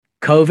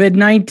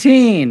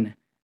COVID-19,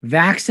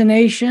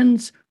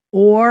 vaccinations,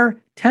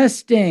 or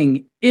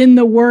testing in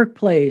the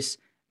workplace,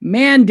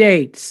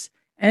 mandates,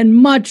 and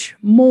much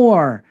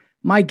more.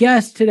 My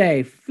guest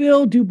today,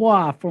 Phil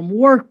Dubois from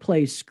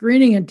Workplace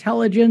Screening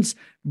Intelligence,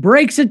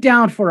 breaks it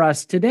down for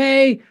us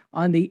today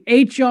on the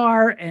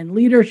HR and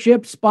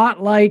Leadership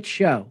Spotlight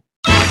Show.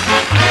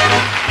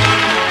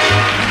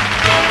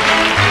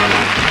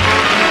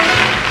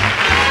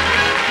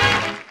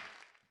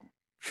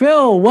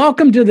 Phil,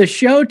 welcome to the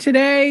show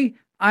today.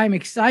 I'm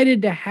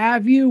excited to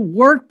have you.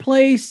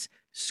 Workplace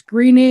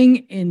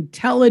Screening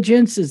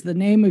Intelligence is the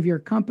name of your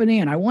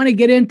company, and I want to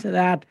get into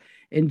that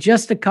in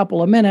just a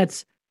couple of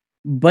minutes.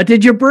 But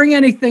did you bring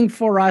anything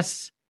for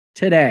us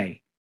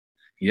today?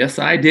 Yes,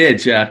 I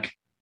did, Chuck.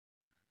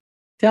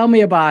 Tell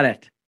me about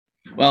it.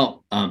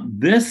 Well,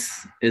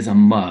 this is a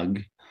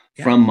mug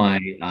from my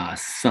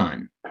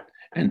son.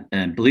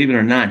 And believe it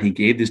or not, he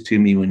gave this to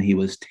me when he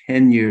was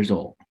 10 years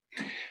old.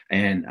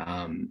 And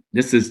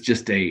this is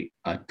just a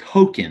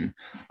token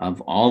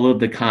of all of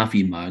the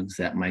coffee mugs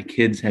that my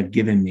kids have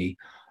given me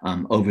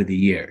over the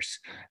years.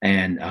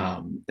 And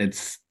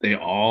they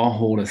all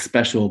hold a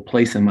special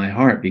place in my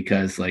heart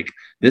because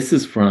this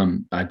is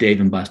from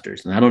Dave &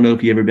 Buster's. And I don't know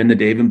if you've ever been to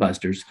Dave &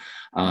 Buster's.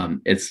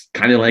 It's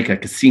kind of like a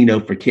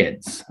casino for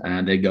kids.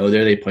 They go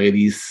there, they play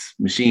these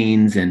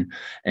machines and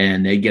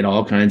they get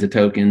all kinds of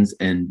tokens.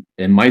 And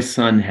my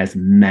son has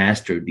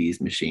mastered these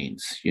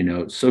machines. You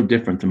know, it's so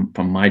different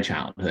from my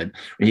childhood.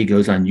 When he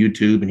goes on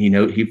YouTube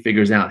and he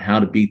figures out how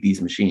to beat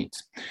these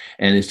machines.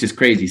 And it's just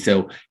crazy.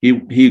 So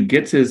he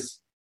gets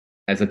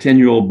as a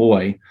 10-year-old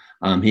boy,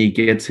 he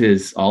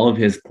gets all of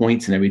his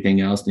points and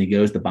everything else, and he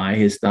goes to buy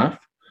his stuff.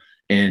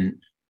 And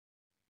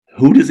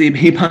who does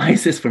he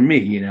buys this for me,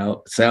 you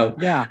know? So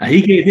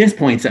he gave his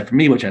points up for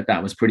me, which I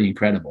thought was pretty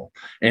incredible.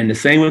 And the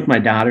same with my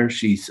daughter.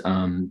 She's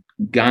gone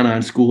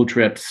on school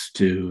trips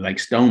to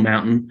Stone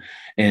Mountain.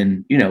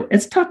 And, you know,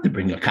 it's tough to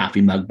bring a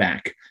coffee mug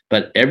back,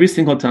 but every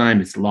single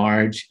time it's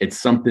large, it's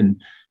something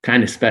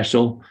kind of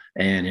special,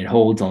 and it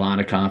holds a lot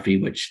of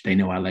coffee, which they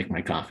know I like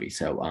my coffee.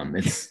 So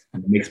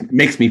it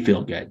makes me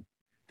feel good.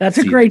 That's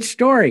a great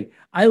story.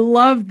 I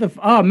love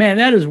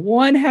that is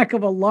one heck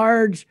of a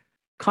large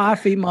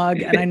coffee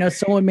mug. And I know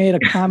someone made a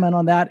comment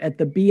on that at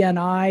the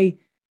BNI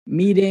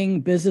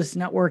meeting, Business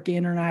Network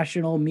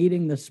International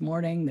meeting this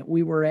morning that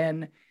we were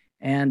in.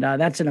 And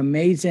that's an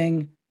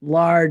amazing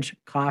large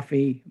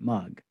coffee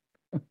mug.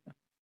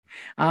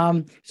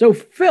 So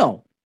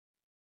Phil,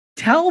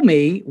 tell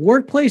me,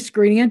 Workplace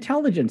Screening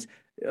Intelligence.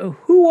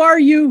 Who are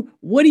you?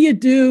 What do you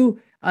do?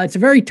 It's a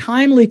very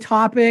timely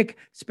topic,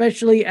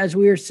 especially as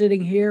we are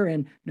sitting here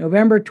in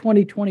November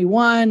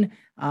 2021.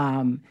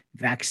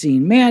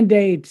 Vaccine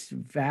mandates,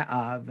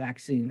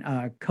 vaccine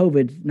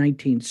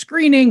COVID-19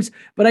 screenings.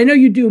 But I know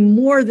you do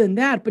more than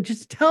that. But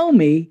just tell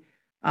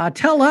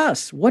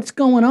us what's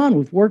going on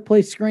with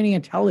Workplace Screening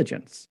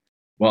Intelligence.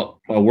 Well,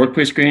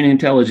 Workplace Screening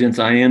Intelligence,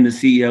 I am the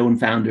CEO and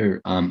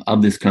founder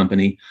of this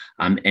company.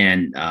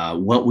 And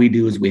what we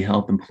do is we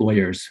help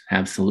employers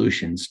have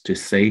solutions to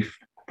safe,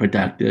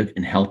 productive,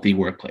 and healthy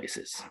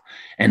workplaces.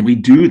 And we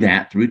do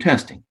that through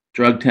testing,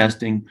 drug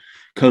testing,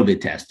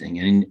 COVID testing.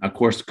 And of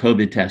course,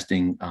 COVID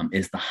testing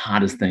is the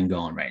hottest thing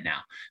going right now.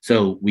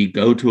 So we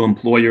go to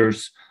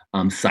employers'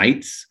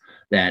 sites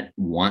that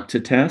want to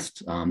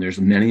test.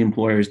 There's many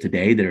employers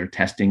today that are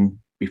testing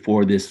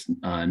before this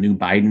new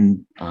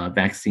Biden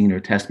vaccine or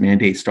test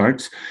mandate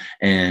starts.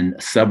 And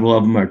several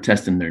of them are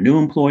testing their new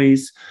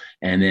employees.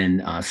 And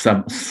then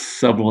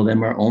several of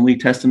them are only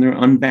testing their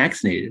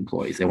unvaccinated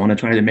employees. They want to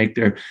try to make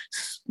their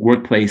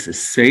workplace as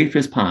safe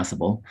as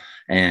possible.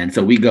 And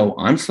so we go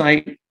on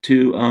site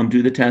to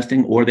do the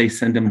testing, or they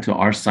send them to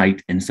our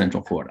site in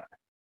Central Florida.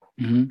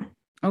 Mm-hmm.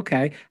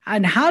 Okay.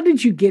 And how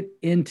did you get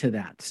into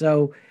that?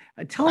 So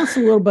tell us a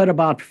little bit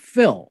about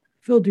Phil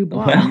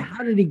Dubois. Well,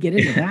 how did he get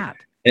into that?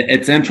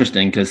 It's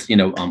interesting because,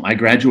 I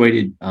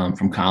graduated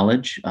from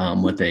college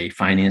with a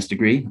finance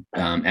degree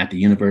at the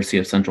University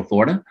of Central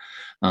Florida.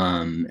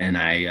 And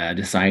I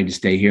decided to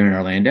stay here in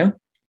Orlando.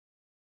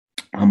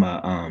 I'm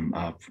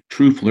a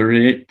true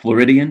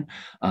Floridian,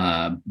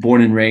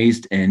 born and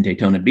raised in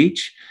Daytona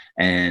Beach,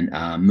 and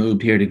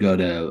moved here to go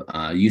to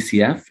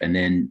UCF, and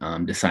then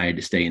decided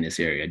to stay in this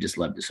area. I just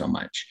loved it so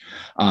much.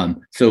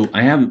 So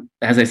I have,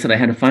 as I said, I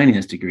had a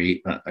finance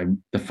degree.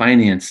 The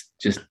finance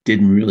just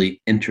didn't really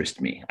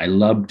interest me. I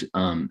loved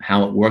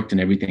how it worked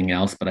and everything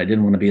else, but I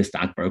didn't want to be a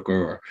stockbroker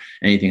or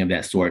anything of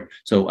that sort.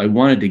 So I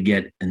wanted to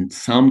get in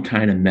some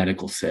kind of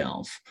medical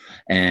sales,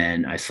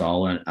 and I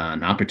saw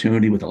an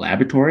opportunity with a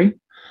laboratory.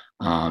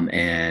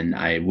 And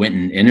I went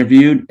and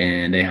interviewed,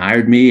 and they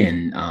hired me,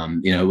 and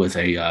it was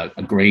a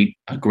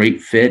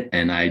great fit,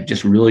 and I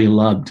just really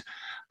loved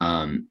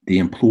the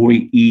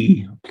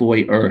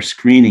employer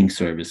screening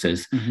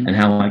services, mm-hmm. and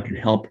how I could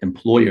help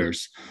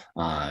employers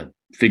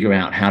figure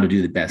out how to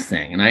do the best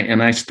thing.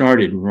 And I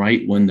started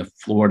right when the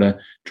Florida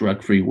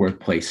drug-free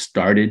workplace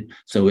started.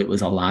 So it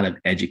was a lot of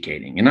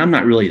educating. And I'm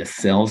not really a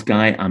sales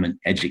guy, I'm an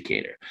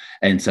educator.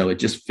 And so it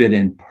just fit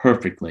in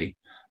perfectly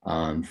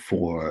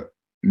for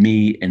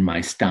me and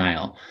my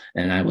style.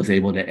 And I was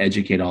able to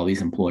educate all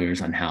these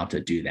employers on how to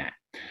do that.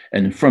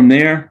 And from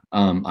there,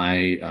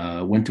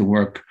 I went to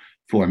work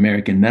for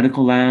American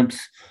Medical Labs.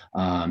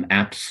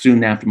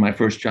 Soon after my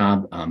first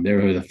job, they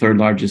were the third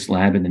largest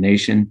lab in the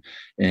nation.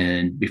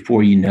 And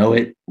before you know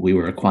it, we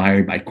were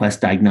acquired by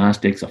Quest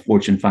Diagnostics, a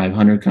Fortune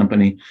 500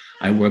 company.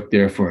 I worked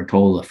there for a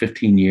total of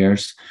 15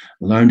 years,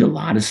 learned a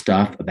lot of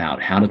stuff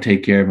about how to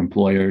take care of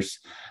employers.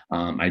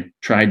 I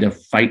tried to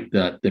fight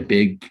the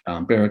big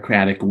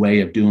bureaucratic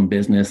way of doing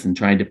business and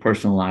tried to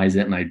personalize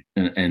it,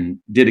 and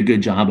did a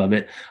good job of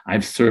it.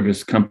 I've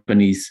serviced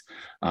companies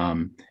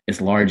as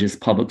large as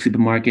public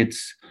supermarkets,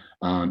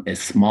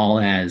 as small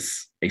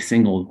as a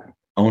single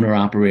owner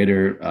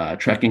operator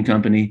trucking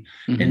company,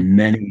 and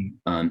many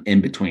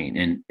in between.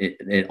 And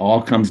it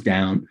all comes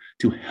down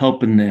to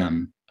helping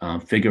them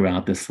figure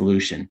out the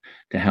solution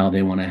to how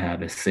they want to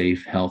have a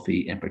safe,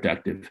 healthy, and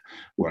productive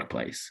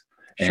workplace.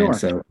 Sure. And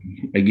so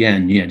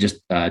again,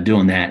 just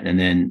doing that. And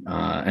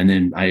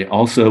then I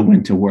also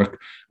went to work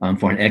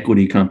for an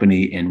equity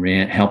company and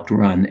helped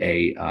run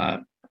a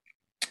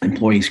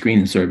employee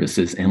screening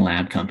services and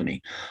lab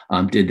company.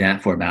 Did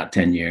that for about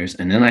 10 years.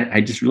 And then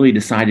I just really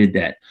decided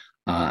that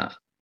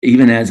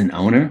even as an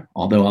owner,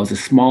 although I was a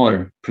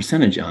smaller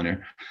percentage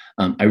owner,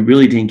 I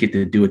really didn't get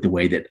to do it the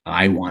way that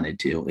I wanted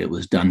to. It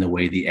was done the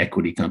way the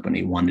equity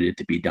company wanted it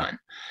to be done.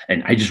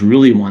 And I just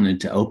really wanted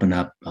to open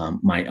up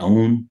my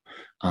own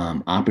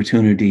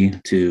opportunity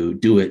to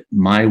do it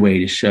my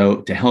way,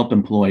 to help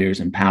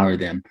employers, empower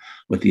them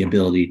with the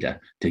ability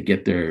to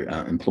get their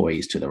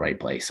employees to the right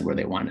place where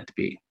they want it to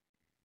be.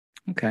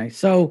 Okay.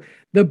 So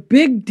the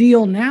big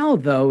deal now,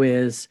 though,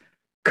 is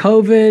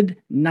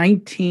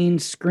COVID-19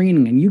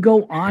 screening, and you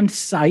go on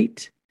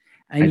site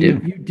and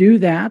you do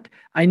that.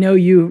 I know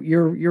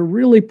you're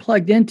really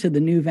plugged into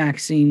the new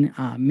vaccine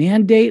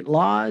mandate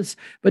laws,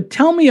 but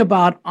tell me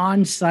about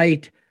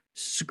on-site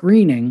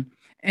screening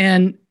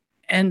and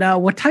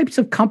what types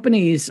of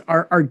companies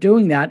are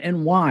doing that,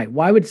 and why?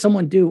 Why would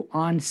someone do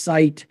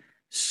on-site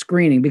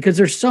screening? Because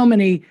there's so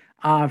many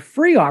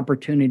free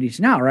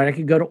opportunities now, right? I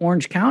could go to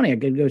Orange County, I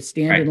could go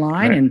stand in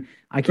line, and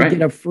I could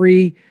get a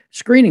free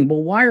screening. But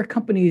why are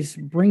companies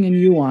bringing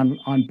you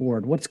on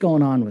board? What's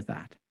going on with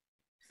that?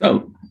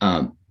 So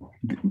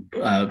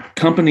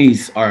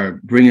companies are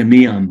bringing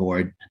me on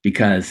board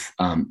because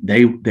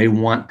they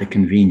want the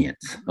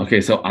convenience. Okay,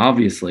 so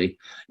obviously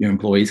your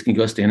employees can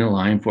go stand in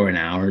line for an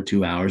hour,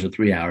 2 hours, or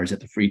 3 hours at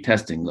the free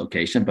testing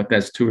location, but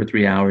that's 2 or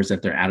 3 hours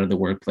that they're out of the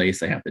workplace.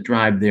 They have to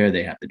drive there,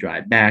 they have to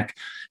drive back,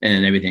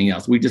 and everything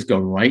else. We just go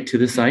right to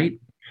the site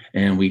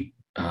and we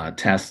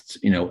test,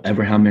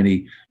 ever how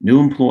many new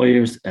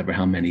employers, ever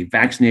how many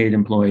vaccinated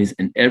employees,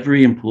 and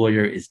every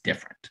employer is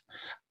different.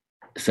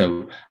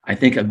 So I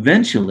think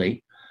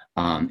eventually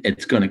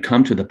it's going to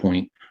come to the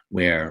point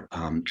where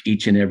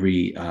each and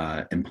every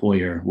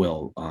employer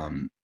will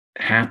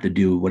have to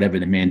do whatever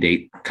the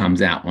mandate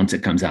comes out once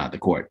it comes out of the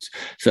courts.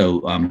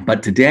 So,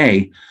 but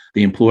today,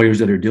 the employers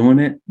that are doing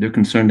it, they're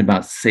concerned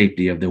about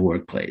safety of their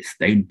workplace.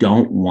 They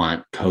don't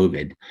want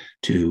COVID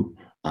to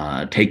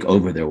take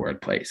over their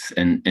workplace.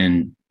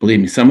 And believe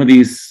me, some of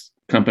these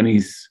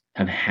companies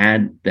have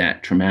had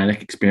that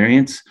traumatic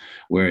experience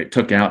where it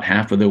took out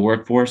half of their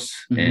workforce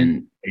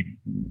and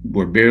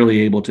were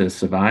barely able to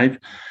survive.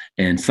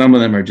 And some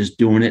of them are just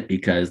doing it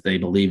because they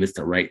believe it's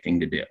the right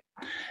thing to do.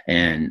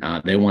 And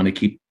they want to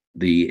keep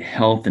the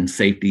health and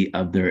safety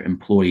of their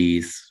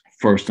employees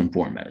first and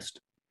foremost.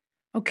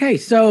 Okay,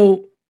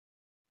 so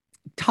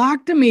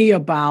talk to me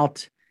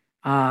about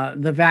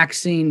the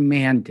vaccine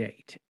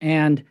mandate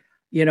and,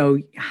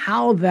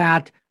 how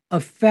that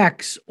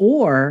affects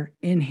or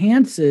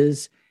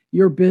enhances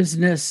your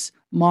business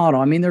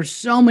model. I mean, there's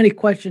so many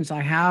questions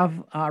I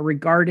have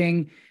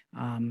regarding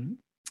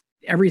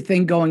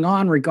everything going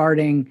on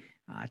regarding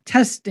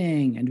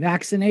testing and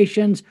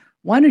vaccinations.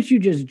 Why don't you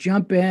just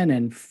jump in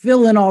and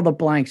fill in all the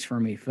blanks for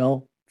me,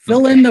 Phil?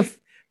 Fill in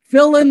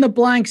the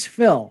blanks,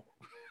 Phil.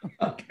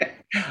 Okay,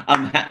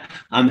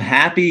 I'm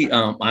happy.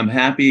 I'm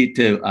happy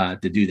to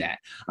do that.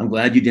 I'm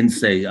glad you didn't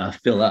say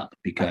fill up,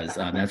 because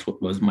that's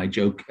what was my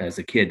joke as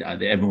a kid.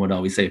 Everyone would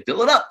always say,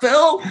 "Fill it up,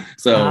 Phil."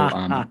 So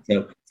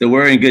so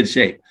we're in good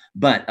shape.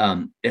 But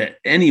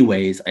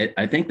anyways,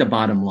 I think the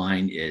bottom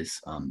line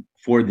is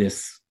for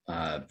this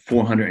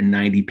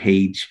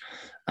 490-page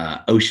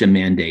OSHA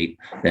mandate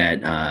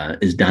that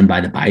is done by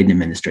the Biden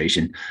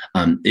administration.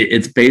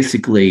 It's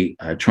basically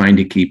trying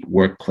to keep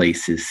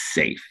workplaces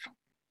safe.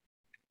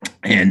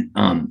 And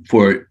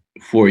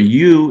for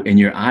you and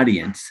your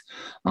audience,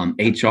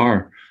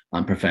 HR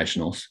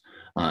professionals,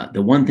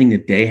 the one thing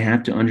that they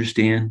have to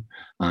understand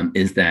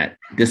is that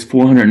this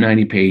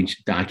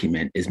 490-page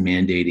document is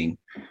mandating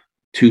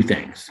two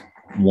things.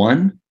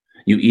 One,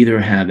 you either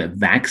have a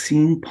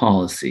vaccine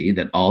policy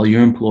that all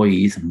your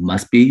employees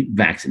must be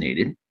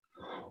vaccinated,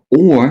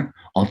 or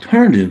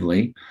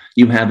alternatively,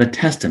 you have a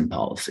testing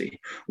policy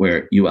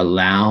where you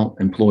allow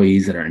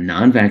employees that are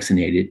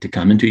non-vaccinated to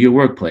come into your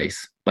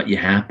workplace, but you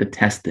have to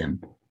test them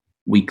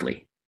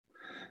weekly.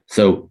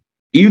 So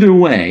either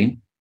way,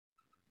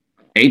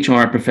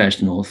 HR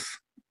professionals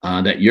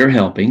that you're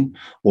helping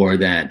or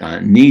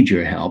that need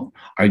your help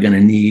are going to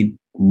need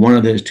one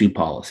of those two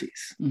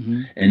policies.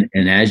 Mm-hmm.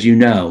 And as you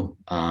know,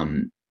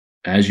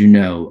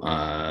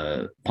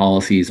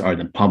 policies are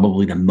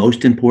probably the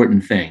most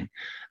important thing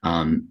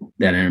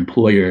that an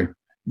employer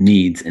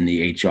needs in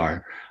the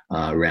HR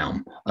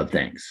realm of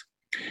things.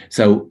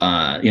 So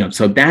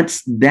so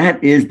that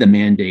is the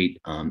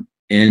mandate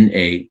in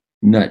a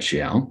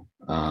nutshell.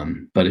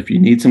 But if you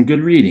need some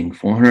good reading,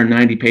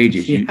 490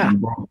 pages, you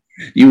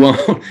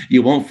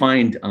won't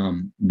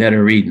find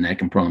better reading. I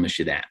can promise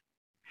you that.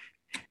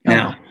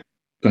 Now,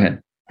 go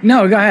ahead.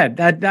 No, go ahead.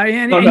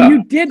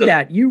 You did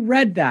that. You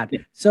read that.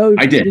 So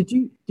I did. Did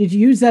you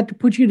use that to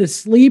put you to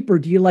sleep, or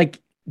do you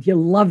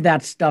love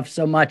that stuff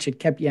so much it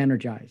kept you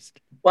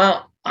energized?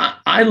 Well,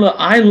 I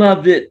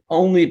loved it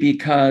only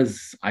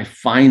because I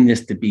find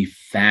this to be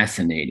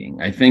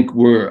fascinating. I think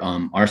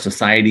our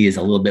society is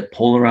a little bit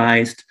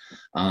polarized.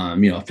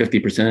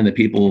 50% of the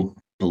people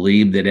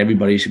believe that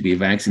everybody should be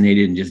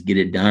vaccinated and just get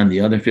it done. The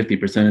other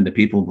 50% of the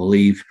people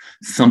believe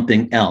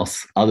something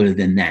else other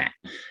than that.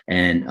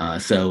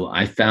 And so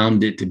I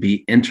found it to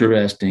be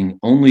interesting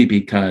only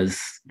because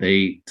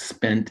they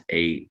spent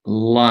a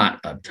lot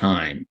of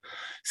time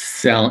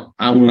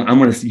I'm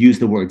going to use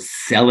the word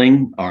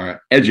selling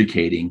or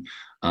educating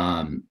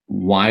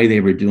why they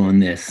were doing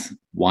this,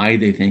 why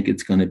they think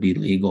it's going to be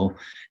legal,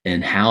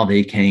 and how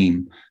they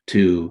came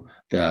to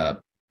the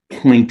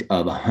point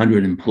of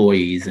 100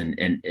 employees and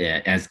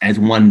as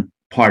one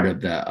part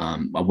of the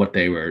of what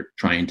they were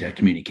trying to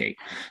communicate.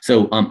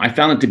 So I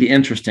found it to be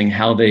interesting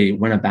how they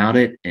went about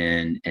it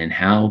and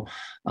how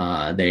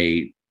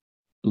they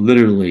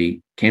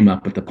literally came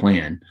up with the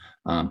plan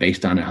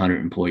based on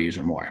 100 employees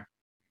or more.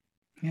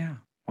 Yeah.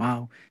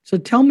 Wow. So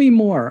tell me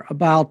more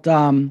about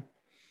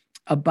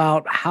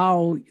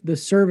how the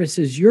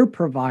services you're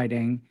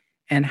providing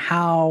and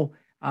how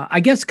I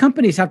guess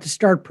companies have to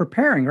start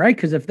preparing, right?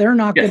 Because if they're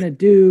not going to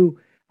do,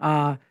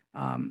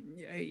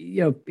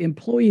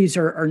 employees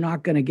are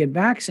not going to get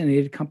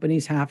vaccinated.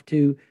 Companies have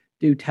to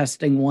do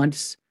testing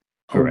once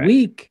a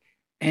week.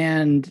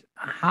 And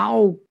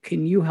how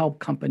can you help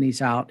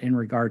companies out in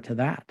regard to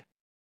that?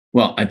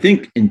 Well, I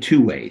think in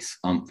two ways.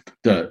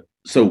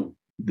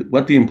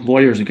 What the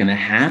employers are going to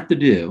have to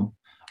do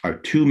are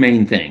two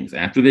main things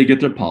after they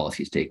get their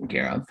policies taken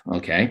care of.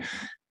 Okay.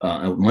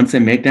 Once they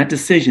make that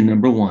decision,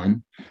 number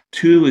one.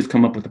 Two is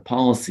come up with a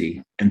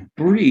policy. And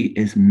three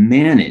is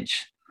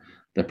manage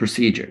the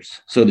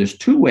procedures. So there's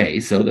two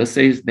ways. So let's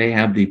say they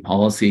have the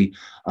policy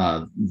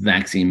of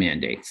vaccine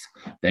mandates.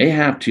 They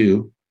have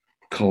to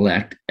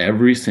collect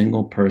every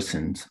single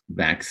person's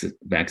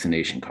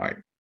vaccination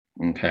card.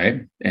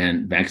 Okay.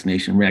 And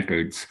vaccination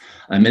records.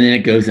 And then it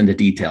goes into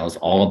details,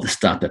 all of the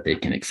stuff that they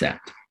can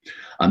accept.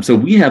 So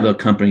we have a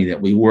company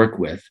that we work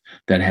with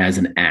that has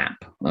an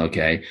app.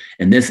 Okay.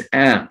 And this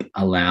app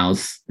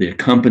allows the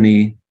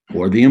company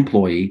or the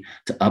employee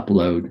to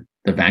upload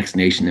the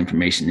vaccination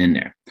information in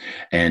there.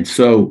 And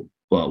so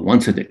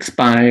once it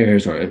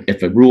expires, or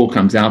if a rule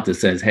comes out that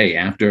says, hey,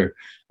 after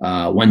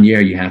 1 year,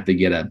 you have to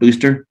get a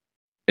booster,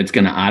 it's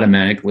going to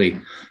automatically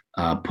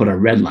put a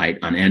red light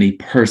on any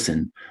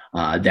person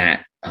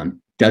that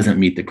doesn't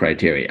meet the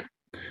criteria.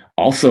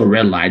 Also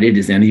red lighted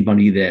is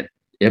anybody that,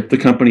 if the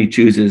company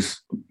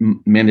chooses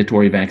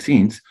mandatory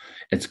vaccines,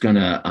 it's going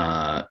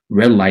to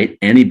red light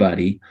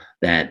anybody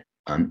that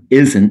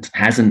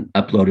hasn't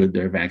uploaded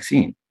their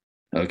vaccine.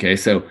 Okay,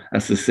 so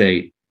that's to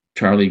say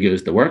Charlie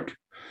goes to work,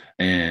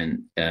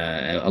 and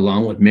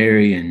along with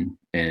Mary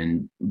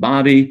and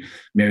Bobby,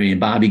 Mary and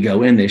Bobby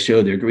go in, they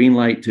show their green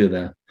light to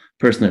the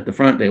person at the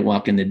front, they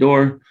walk in the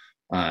door.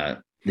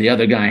 The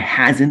other guy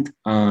hasn't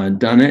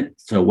done it.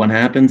 So what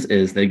happens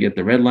is they get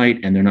the red light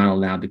and they're not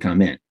allowed to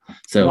come in.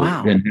 So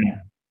then,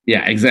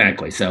 yeah,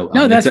 exactly. So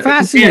no, that's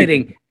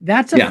fascinating.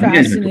 That's a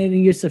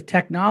fascinating use of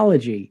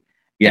technology.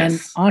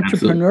 Yes, and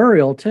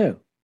entrepreneurial too.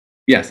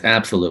 Yes,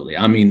 absolutely.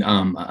 I mean,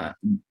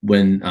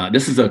 when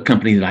this is a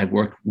company that I've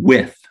worked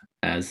with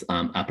as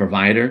a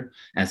provider,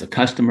 as a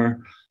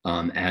customer,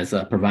 as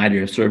a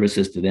provider of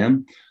services to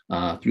them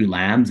through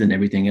labs and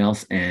everything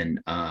else. And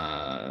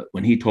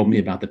when he told me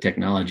about the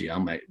technology,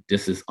 I'm like,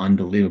 this is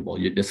unbelievable.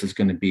 This is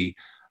going to be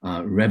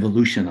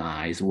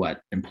revolutionize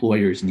what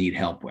employers need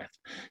help with.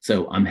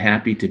 So I'm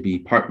happy to be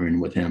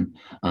partnering with him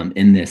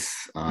in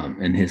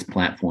his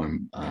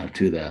platform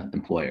to the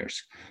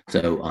employers.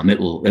 So it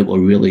will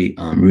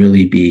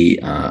really be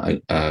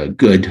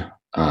good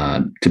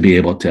to be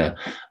able to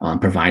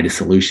provide a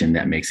solution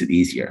that makes it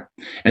easier.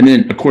 And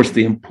then, of course,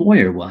 the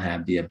employer will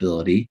have the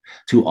ability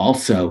to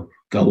also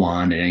go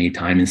on at any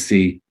time and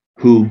see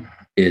who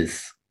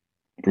is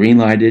green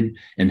lighted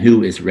and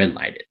who is red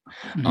lighted.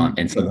 Mm-hmm.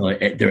 And so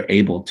they're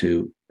able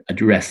to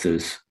address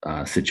those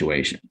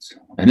situations.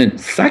 And then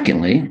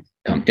secondly,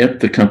 if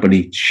the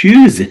company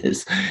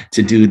chooses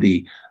to do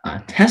the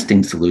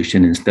testing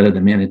solution instead of the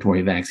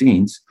mandatory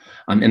vaccines,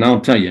 and I'll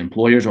tell you,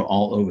 employers are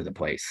all over the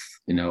place.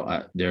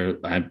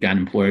 I've got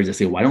employers that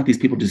say, why don't these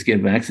people just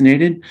get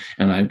vaccinated?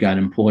 And I've got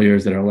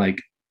employers that are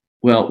like,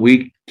 Well,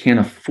 we can't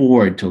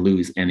afford to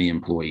lose any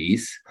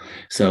employees.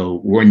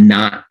 So we're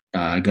not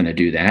going to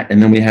do that.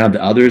 And then we have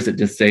the others that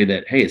just say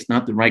that, hey, it's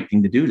not the right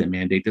thing to do to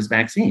mandate this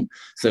vaccine.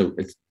 So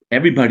it's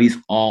everybody's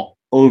all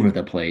over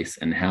the place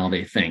and how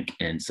they think.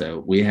 And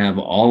so we have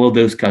all of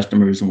those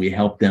customers and we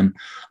help them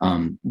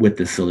with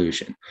the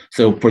solution.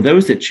 So for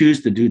those that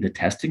choose to do the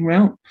testing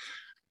route,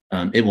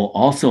 it will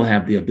also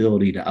have the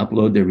ability to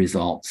upload their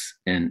results.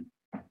 And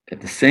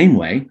at the same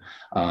way,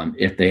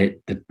 if the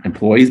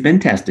employee's been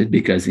tested,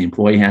 because the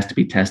employee has to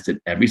be tested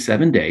every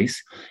 7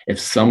 days, if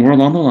somewhere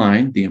along the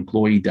line the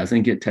employee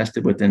doesn't get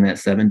tested within that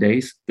 7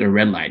 days, they're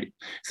red lighted.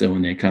 So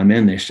when they come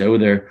in, they show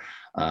their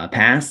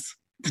pass.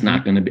 It's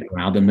not going to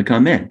allow them to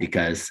come in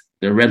because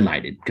they're red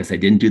lighted because they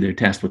didn't do their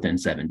test within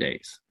 7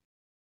 days.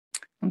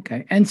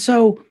 Okay, and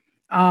so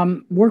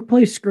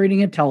workplace screening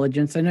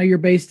intelligence. I know you're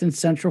based in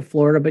Central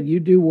Florida, but you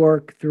do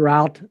work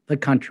throughout the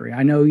country.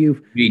 I know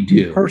you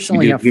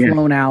personally have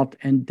flown out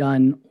and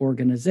done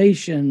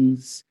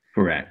organizations,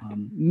 correct,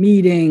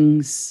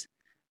 meetings,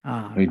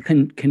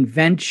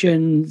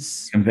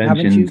 conventions.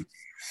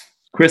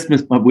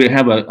 Christmas. We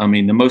have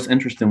the most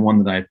interesting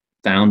one that I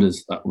found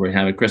is we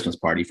have a Christmas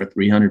party for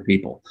 300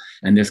 people,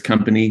 and this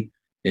company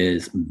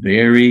is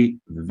very,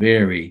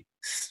 very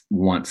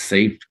want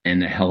safe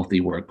and a healthy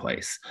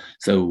workplace.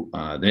 So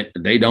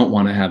they don't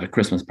want to have a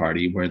Christmas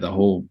party where the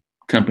whole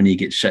company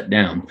gets shut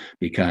down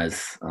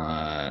because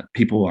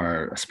people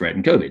are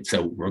spreading COVID.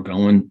 So we're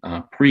going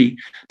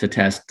to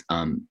test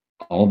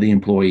all the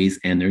employees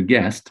and their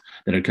guests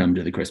that are coming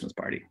to the Christmas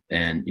party.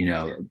 And,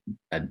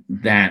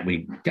 that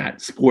we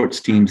got sports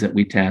teams that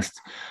we test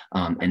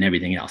and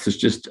everything else. It's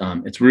just,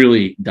 it's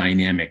really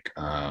dynamic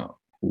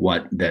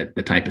what the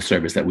type of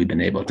service that we've been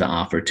able to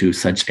offer to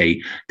such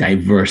a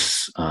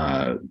diverse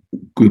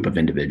group of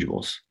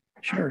individuals.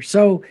 Sure.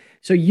 So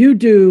you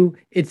do,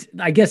 it's,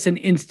 I guess, an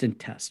instant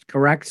test,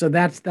 correct? So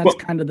that's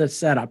kind of the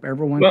setup.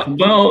 Everyone comes in,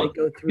 they go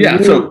through.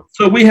 Yeah. So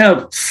we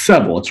have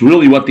several. It's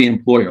really what the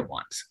employer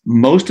wants.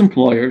 Most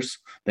employers,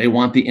 they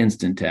want the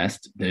instant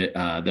test, the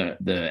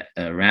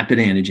rapid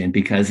antigen,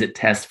 because it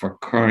tests for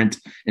current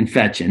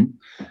infection.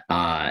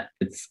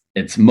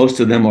 It's most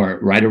of them are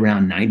right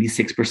around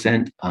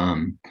 96%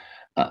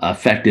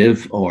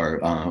 effective,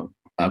 or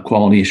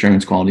quality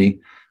assurance, quality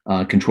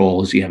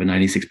controls. You have a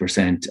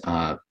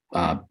 96%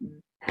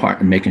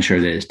 part in making sure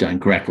that it's done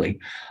correctly.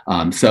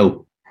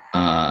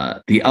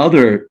 The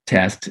other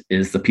test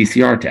is the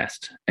PCR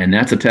test, and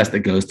that's a test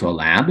that goes to a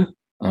lab.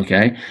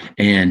 Okay,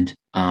 and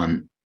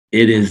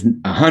it is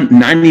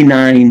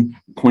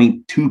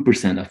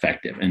 99.2%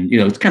 effective. And,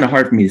 it's kind of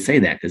hard for me to say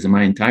that because in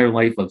my entire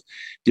life of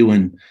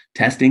doing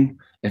testing,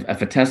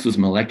 if a test was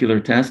molecular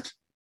test,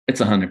 it's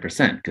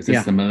 100% because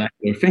it's the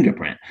molecular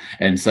fingerprint.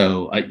 And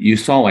so you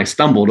saw I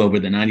stumbled over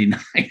the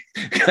 99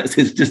 because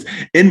it's just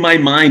in my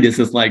mind. It's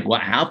just like, well,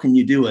 how can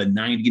you do a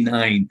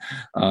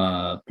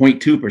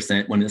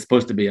 99.2% when it's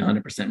supposed to be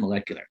 100%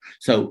 molecular?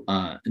 So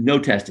no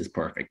test is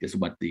perfect is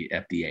what the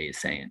FDA is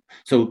saying.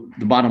 So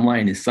the bottom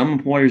line is some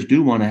employers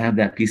do want to have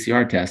that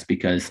PCR test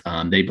because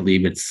they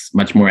believe it's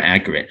much more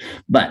accurate.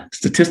 But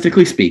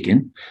statistically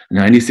speaking,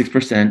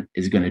 96%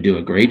 is going to do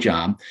a great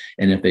job.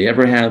 And if they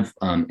ever have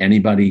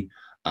anybody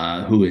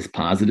who is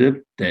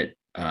positive, that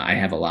I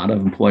have a lot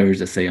of employers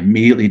that say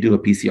immediately do a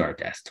PCR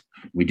test.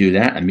 We do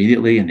that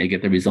immediately and they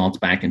get the results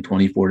back in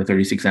 24 to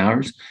 36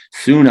 hours.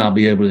 Soon I'll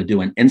be able to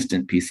do an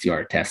instant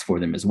PCR test for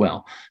them as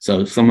well.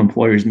 So some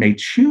employers may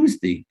choose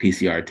the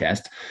PCR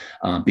test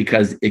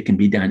because it can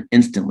be done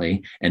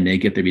instantly and they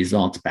get the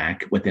results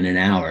back within an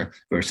hour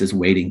versus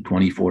waiting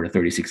 24 to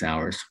 36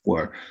 hours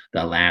for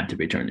the lab to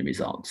return the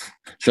results.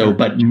 So,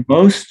 but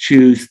most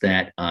choose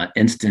that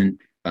instant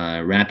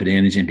rapid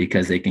antigen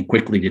because they can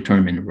quickly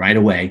determine right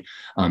away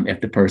if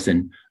the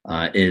person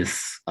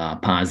is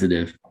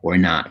positive or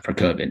not for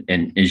COVID.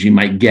 And as you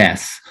might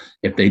guess,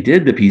 if they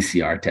did the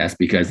PCR test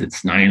because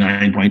it's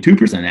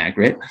 99.2%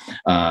 accurate,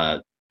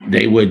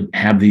 they would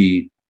have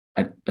the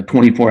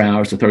 24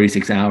 hours to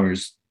 36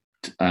 hours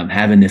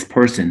having this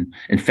person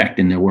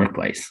infecting their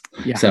workplace.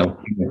 Yeah. So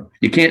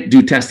you can't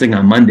do testing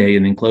on Monday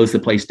and then close the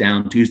place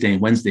down Tuesday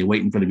and Wednesday,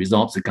 waiting for the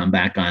results to come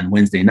back on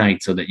Wednesday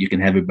night so that you can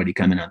have everybody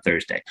come in on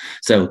Thursday.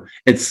 So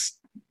it's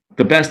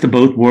the best of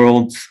both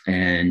worlds,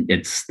 and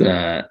it's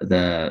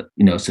the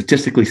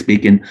statistically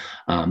speaking,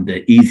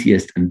 the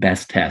easiest and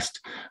best test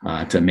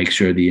to make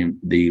sure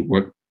the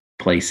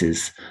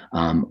workplaces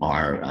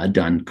are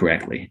done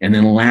correctly. And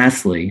then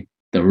lastly,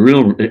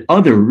 the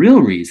other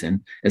real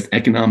reason is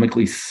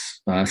economically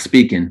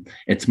speaking,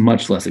 it's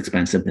much less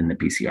expensive than the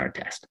PCR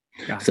test.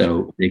 Gotcha.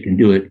 So they can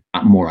do it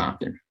more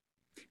often.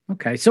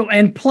 Okay. So,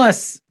 and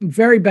plus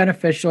very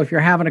beneficial if you're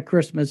having a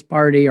Christmas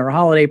party or a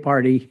holiday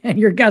party and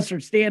your guests are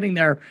standing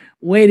there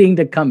waiting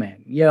to come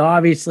in.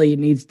 Obviously it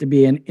needs to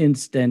be an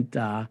instant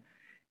yes,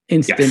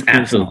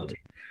 absolutely.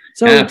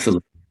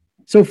 Absolutely.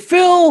 So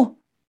Phil,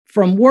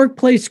 from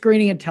Workplace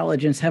Screening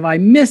Intelligence, have I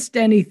missed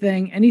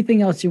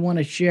anything else you want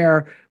to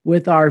share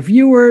with our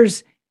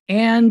viewers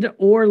and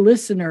or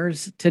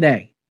listeners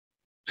today?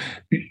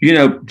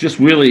 Just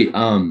really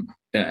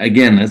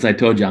Again, as I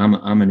told you,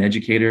 I'm an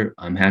educator.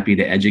 I'm happy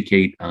to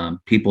educate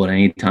people at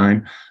any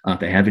time. If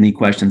they have any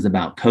questions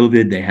about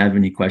COVID, they have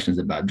any questions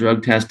about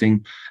drug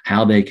testing,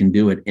 how they can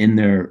do it in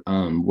their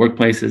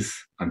workplaces,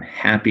 I'm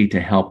happy to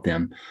help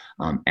them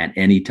at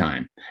any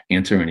time,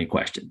 answer any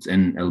questions.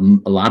 And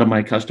a lot of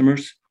my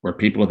customers were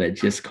people that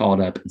just called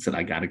up and said,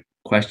 I got a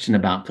question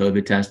about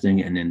COVID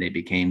testing, and then they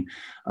became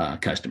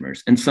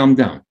customers. And some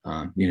don't.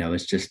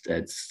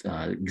 It's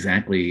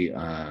exactly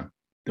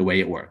the way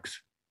it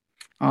works.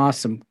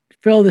 Awesome.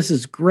 Phil, this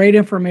is great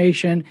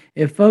information.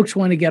 If folks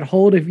want to get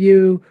hold of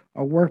you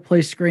or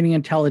Workplace Screening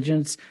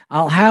Intelligence,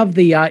 I'll have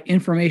the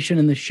information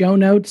in the show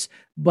notes,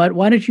 but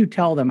why don't you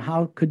tell them,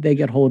 how could they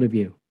get hold of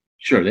you?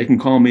 Sure. They can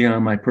call me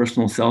on my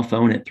personal cell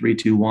phone at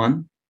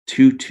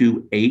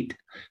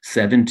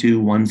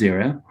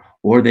 321-228-7210,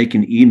 or they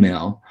can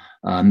email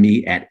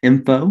me at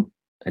info,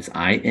 that's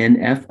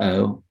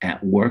INFO,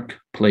 at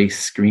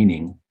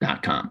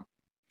workplacescreening.com.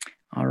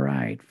 All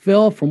right.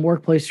 Phil from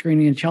Workplace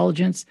Screening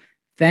Intelligence,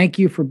 thank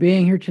you for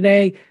being here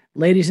today.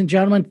 Ladies and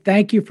gentlemen,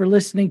 thank you for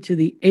listening to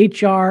the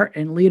HR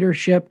and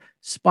Leadership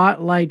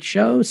Spotlight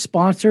Show,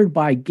 sponsored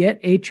by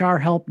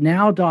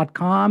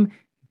GetHRHelpNow.com,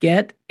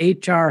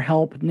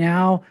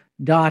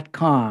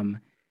 GetHRHelpNow.com.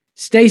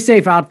 Stay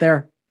safe out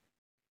there.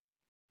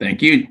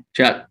 Thank you,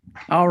 Chuck.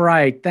 All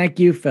right. Thank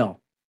you, Phil.